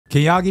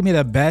Can y'all give me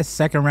the best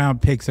second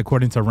round picks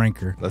according to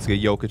Ranker? Let's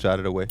get Jokic out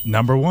of the way.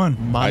 Number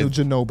 1. Manu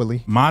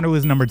Ginobili. Manu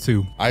is number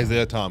 2.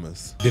 Isaiah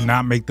Thomas. Did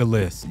not make the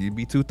list. You'd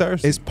be too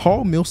thirsty. Is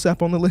Paul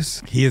Millsap on the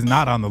list? He is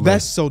not on the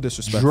That's list. so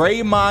disrespectful.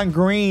 Draymond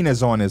Green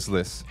is on his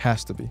list.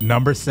 Has to be.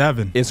 Number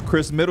 7. Is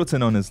Chris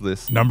Middleton on his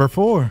list? Number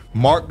 4.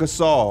 Mark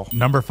Gasol.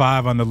 Number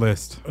 5 on the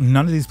list.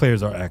 None of these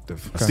players are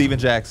active. Steven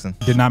Jackson.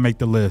 Did not make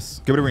the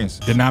list. Gilbert Arenas.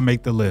 Did not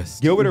make the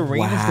list. Gilbert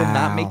Arenas did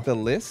not Wow. make the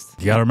list.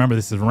 You gotta remember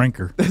this is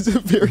Ranker. That's a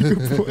very good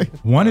point.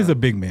 One is a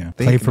big man.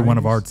 Played for one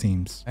of our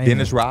teams.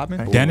 Dennis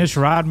Rodman. Dennis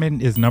Rodman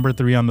is number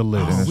 3 on the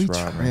list. Oh, we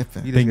Rodman.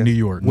 tripping. Think New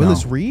York.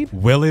 Willis No. Reed?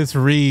 Willis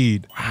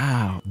Reed.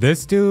 Wow.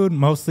 This dude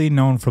mostly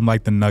known from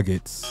like the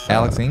Nuggets.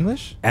 Alex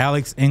English.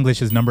 Alex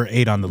English is number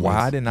 8 on the Wow,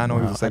 I list. did not know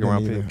he was a Wow, second I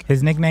round didn't pick.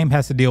 His nickname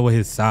has to deal with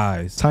his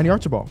size. Tiny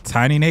Archibald.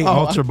 Tiny Nate Oh,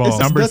 Ultra Ball. it's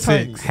Number the 6.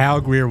 tiny.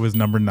 Hal Greer was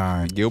number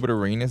 9. Gilbert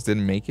Arenas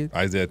didn't make it.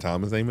 Isaiah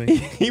Thomas ain't make it.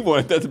 He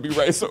wanted that to be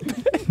right so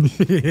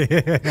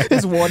bad.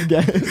 His one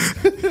guess.